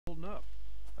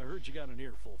I heard you got an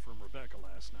earful from Rebecca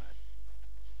last night.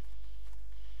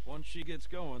 Once she gets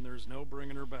going, there's no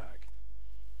bringing her back.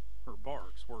 Her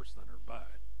bark's worse than her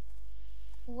bite.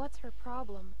 What's her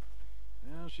problem?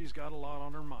 Yeah, she's got a lot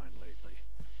on her mind lately.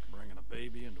 Bringing a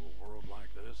baby into a world like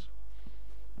this.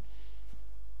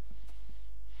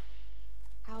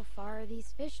 How far are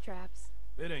these fish traps?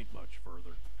 It ain't much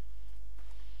further.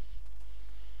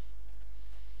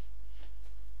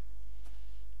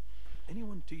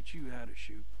 Anyone teach you how to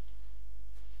shoot?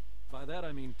 By that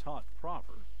I mean taught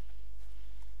proper.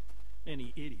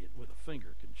 Any idiot with a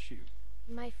finger can shoot.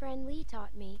 My friend Lee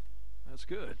taught me. That's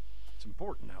good. It's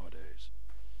important nowadays.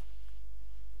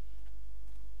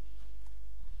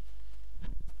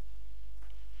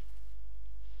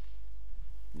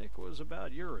 Nick was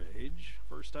about your age,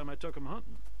 first time I took him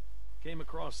hunting. Came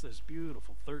across this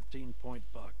beautiful 13-point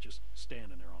buck just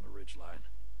standing there on the ridgeline.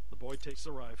 The boy takes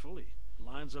the rifle, he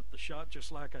lines up the shot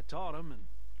just like I taught him, and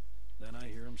then I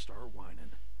hear him start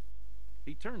whining.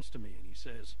 He turns to me and he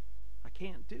says, "I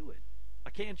can't do it. I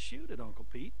can't shoot it, Uncle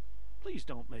Pete. Please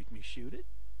don't make me shoot it."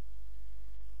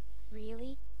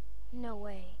 Really? No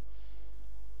way.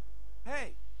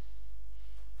 Hey!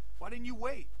 Why didn't you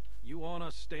wait? You want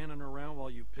us standing around while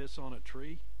you piss on a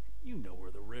tree? You know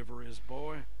where the river is,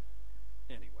 boy.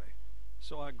 Anyway,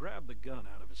 so I grabbed the gun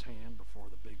out of his hand before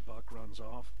the big buck runs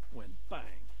off, when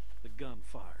bang, the gun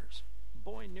fires.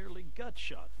 Boy nearly gut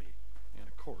shot me, and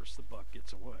of course the buck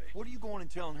gets away. What are you going and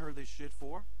telling her this shit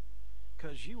for?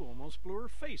 'Cause you almost blew her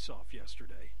face off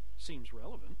yesterday. Seems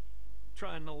relevant.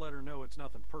 Trying to let her know it's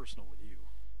nothing personal with you.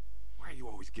 Why are you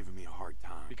always giving me a hard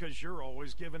time? Because you're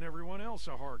always giving everyone else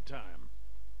a hard time.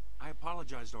 I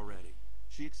apologized already.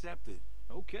 She accepted.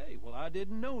 Okay, well I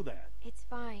didn't know that. It's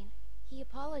fine. He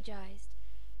apologized.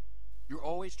 You're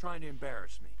always trying to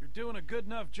embarrass me. You're doing a good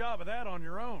enough job of that on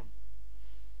your own.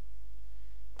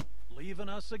 Leaving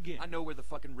us again. I know where the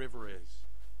fucking river is.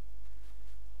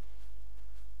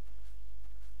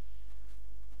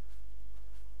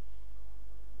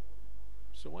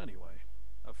 So anyway,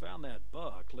 I found that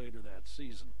buck later that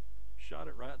season. Shot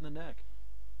it right in the neck.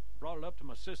 Brought it up to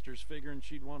my sister's figuring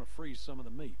she'd want to freeze some of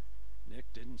the meat.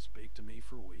 Nick didn't speak to me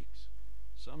for weeks.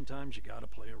 Sometimes you gotta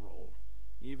play a role,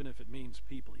 even if it means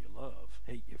people you love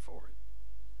hate you for it.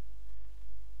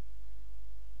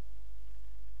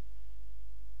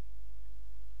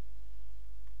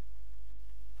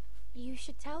 You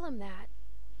should tell him that.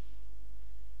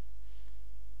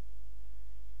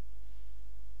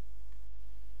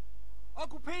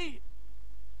 Uncle Pete!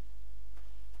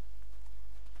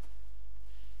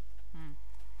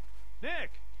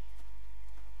 Nick!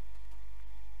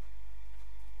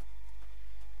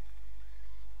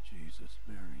 Jesus,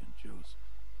 Mary and Joseph.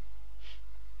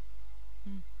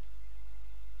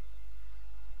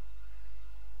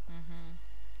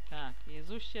 Tak,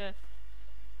 Jezusie,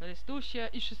 Chrystusie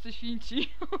i wszyscy święci.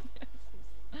 Jezus.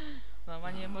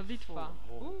 Normalnie modlitwa.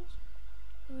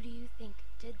 Who do you think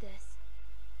did this?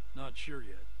 Not sure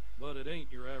yet, but it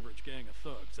ain't your average gang of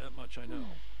thugs, that much I know.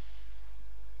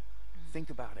 Think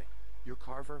about it. You're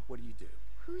Carver, what do you do?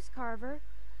 Who's Carver?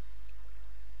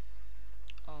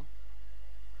 O.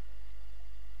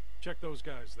 Check those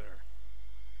guys there.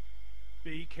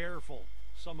 Be careful.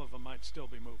 Some of them might still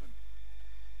be moving.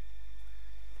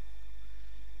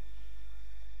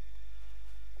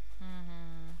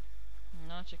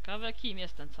 No, ciekawe kim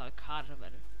jest ten cały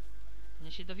Carver.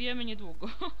 Nie się dowiemy niedługo.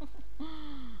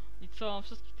 I co, on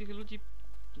wszystkich tych ludzi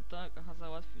tak, aha,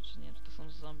 załatwił, czy nie? Czy to są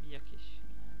zombie jakieś?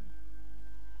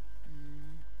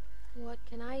 What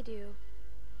can I do?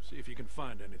 See if you can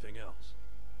find anything else.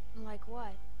 Like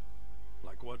what?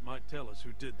 Like what might tell us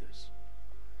who did this.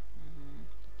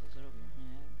 Kto to zrobił? Nie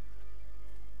wiem.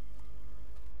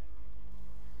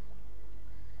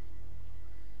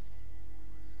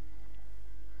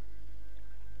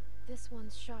 This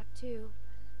one's shot too.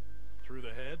 Through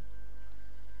the head?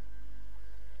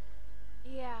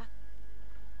 Yeah.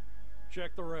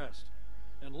 Check the rest.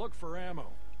 And look for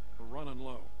ammo. We're running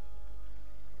low.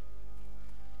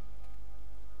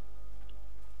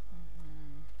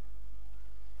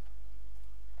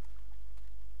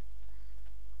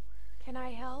 Can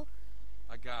I help?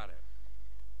 I got it.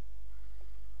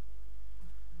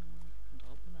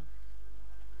 Dobra.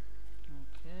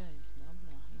 Okej,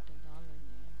 dobra, idę dalej,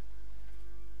 nie?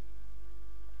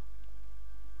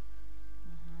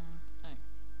 Ej,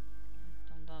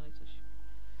 tam dalej coś.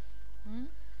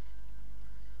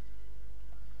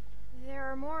 There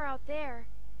are more out there.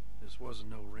 This wasn't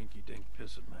no rinky-dink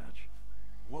pissing match.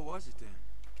 What was it then?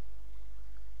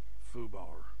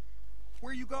 Foobar.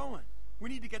 Where are you going? We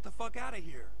need to get the fuck out of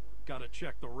here. Gotta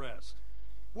check the rest.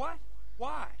 What?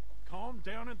 Why? Calm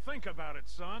down and think about it,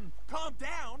 son. Calm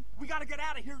down! We gotta get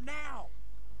out of here now!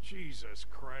 Jesus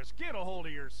Christ, get a hold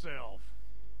of yourself.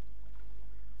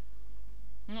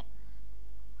 No.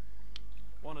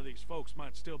 One of these folks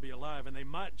might still be alive, and they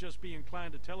might just be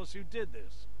inclined to tell us who did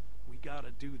this. We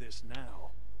gotta do this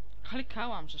now.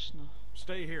 Klikałam, żeż no.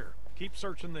 Stay here. Keep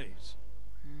searching these.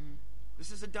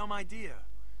 This is a dumb idea.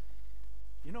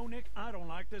 You know, Nick, I don't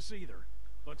like this either.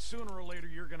 But sooner or later,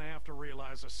 you're gonna have to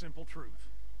realize a simple truth.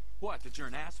 What, that you're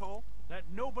an asshole? That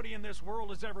nobody in this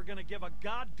world is ever gonna give a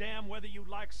goddamn whether you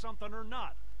like something or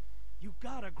not. You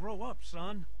gotta grow up,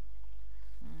 son.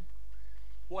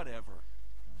 Whatever.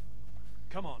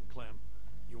 Come on, Clem.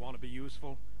 You want to be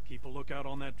useful? Keep a lookout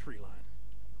on that tree line.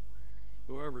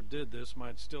 Whoever did this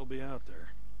might still be out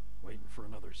there, waiting for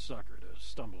another sucker to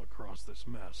stumble across this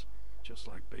mess, just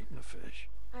like baiting a fish.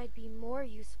 I'd be more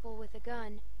useful with a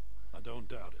gun. I don't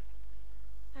doubt it.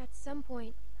 At some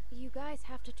point, you guys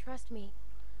have to trust me.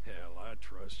 Hell, I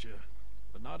trust you.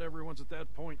 But not everyone's at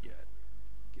that point yet.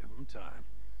 Give them time.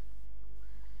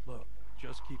 Look,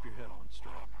 just keep your head on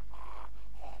straight.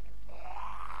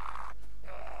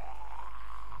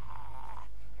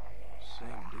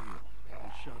 Same deal.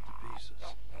 All shot to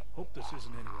pieces. Hope this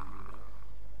isn't anyone you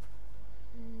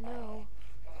know. No.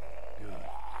 Good.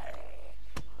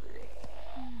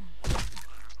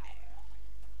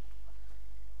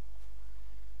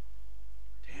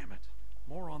 Damn it.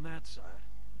 More on that side.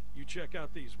 You check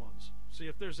out these ones. See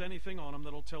if there's anything on them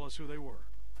that'll tell us who they were.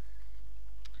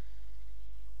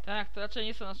 Tak, to raczej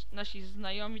nie są nasi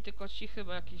znajomi, tylko ci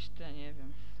chyba jakieś te, nie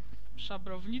wiem,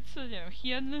 szabrownicy, nie wiem,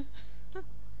 hieny.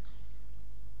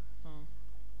 O,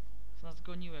 z nas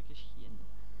goniły jakieś hieny.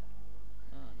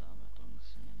 No dobra, to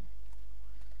nic nie ma.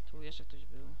 Tu jeszcze ktoś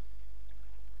był.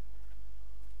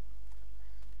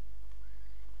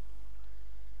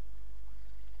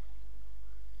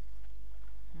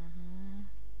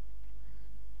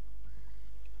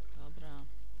 Dobra.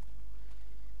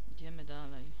 Idziemy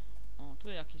dalej. O, tu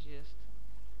jakiś jest.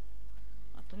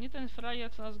 A to nie ten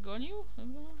frajer, co nas gonił?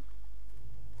 Chyba?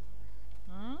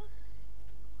 A?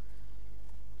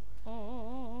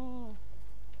 O.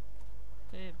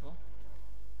 Ty, bo...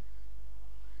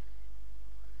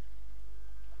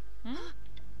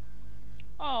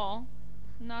 O!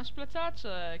 Nasz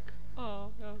plecaczek!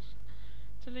 O, już.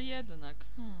 Tyle jednak.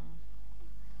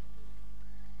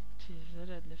 Ty,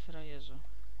 wredny frajerze.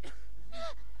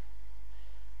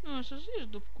 No, jeszcze żyjesz,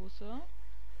 dupku, co?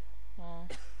 O.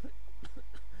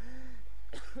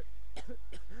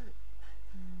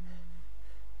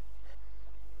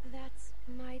 That's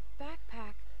my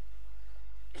backpack.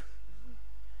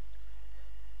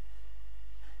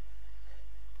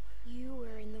 You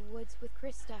were in the woods with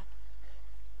Krista.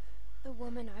 The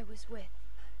woman I was with.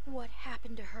 What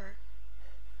happened to her?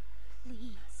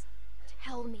 Please,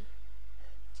 tell me.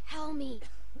 Tell me.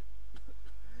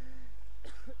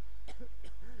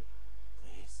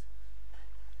 Please.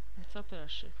 No co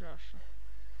proszę, proszę.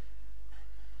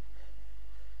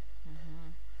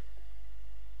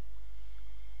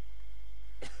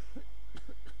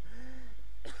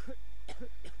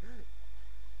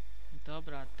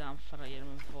 Dobra, dam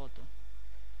frajerom wodę.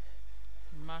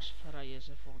 Masz,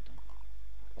 frajerze, wodę.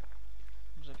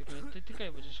 Może ty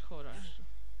tykaj, będziesz chora jeszcze.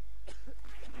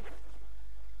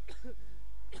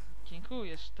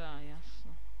 Dziękuję, ta,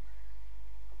 jasno.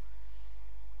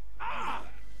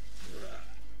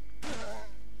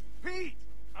 Pete!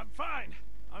 I'm fine.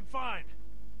 I'm fine.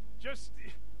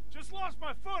 Just lost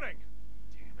my footing.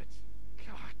 Damn it.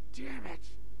 God damn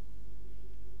it.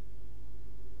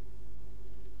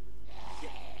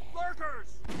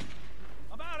 Lurkers!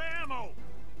 I'm out of ammo.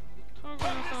 Kogo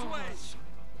Come na this to way! Son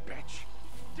of a bitch.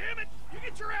 Damn it! You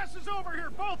get your asses over here,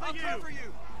 both I'll of you! cover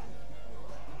you!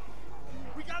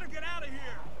 We gotta get out of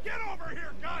here! Get over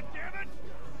here, goddammit!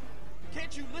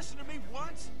 Can't you listen to me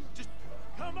once? Just...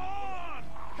 Come on!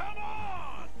 Come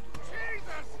on!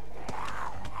 Jesus!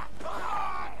 Come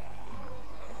on!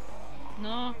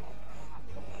 No.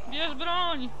 Bierz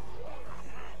broń!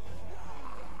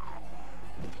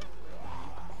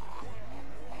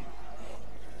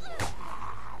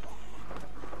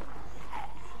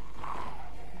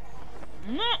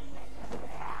 No!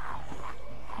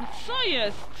 No co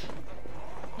jest?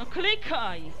 No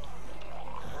klikaj!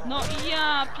 No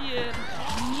ja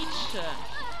pierniczę!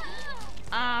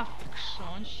 A w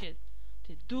krząsie!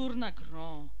 Ty durna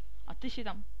gro! A ty się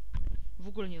tam w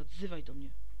ogóle nie odzywaj do mnie.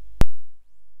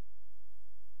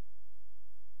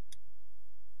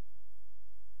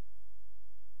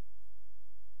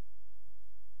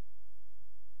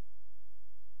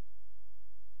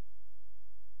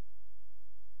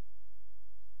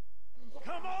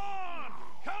 Come on!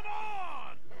 Come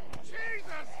on!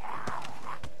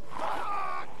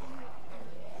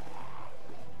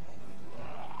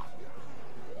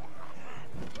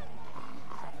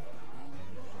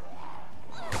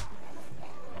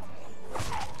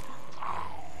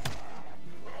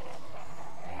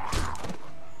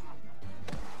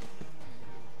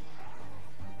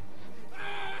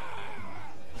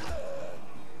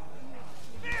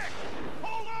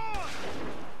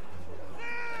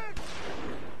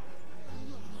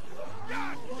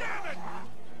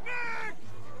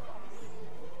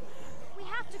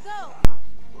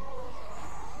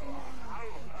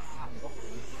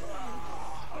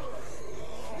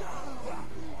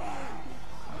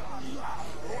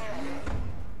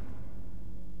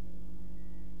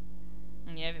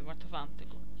 Nie wiem, ratowałam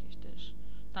tego jakieś też.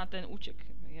 Tamten uciekł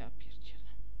chyba, ja pierdzielę.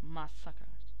 Masakra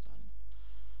totalna.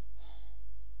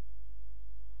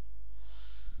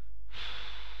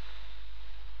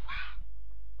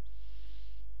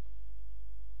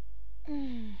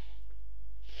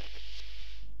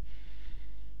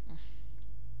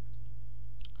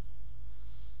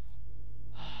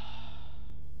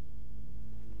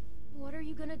 What are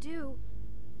you gonna do?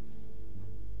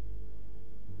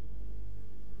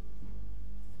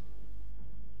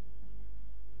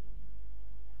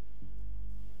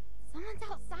 Someone's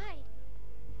outside.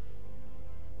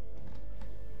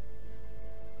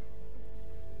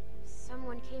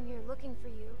 Someone came here looking for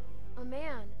you. A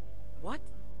man. What?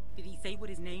 Did he say what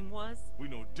his name was? We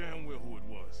know damn well who it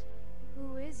was.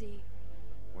 Who is he?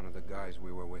 One of the guys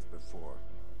we were with before.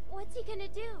 What's he gonna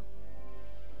do?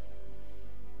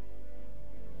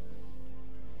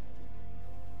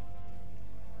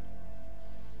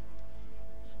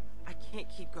 I can't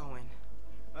keep going.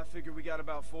 I figure we got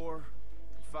about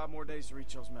 5 more days to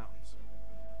reach those mountains.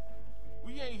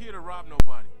 We ain't here to rob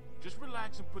nobody. Just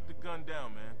relax and put the gun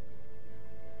down, man.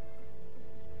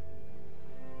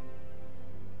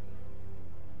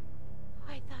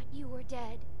 I thought you were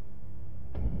dead.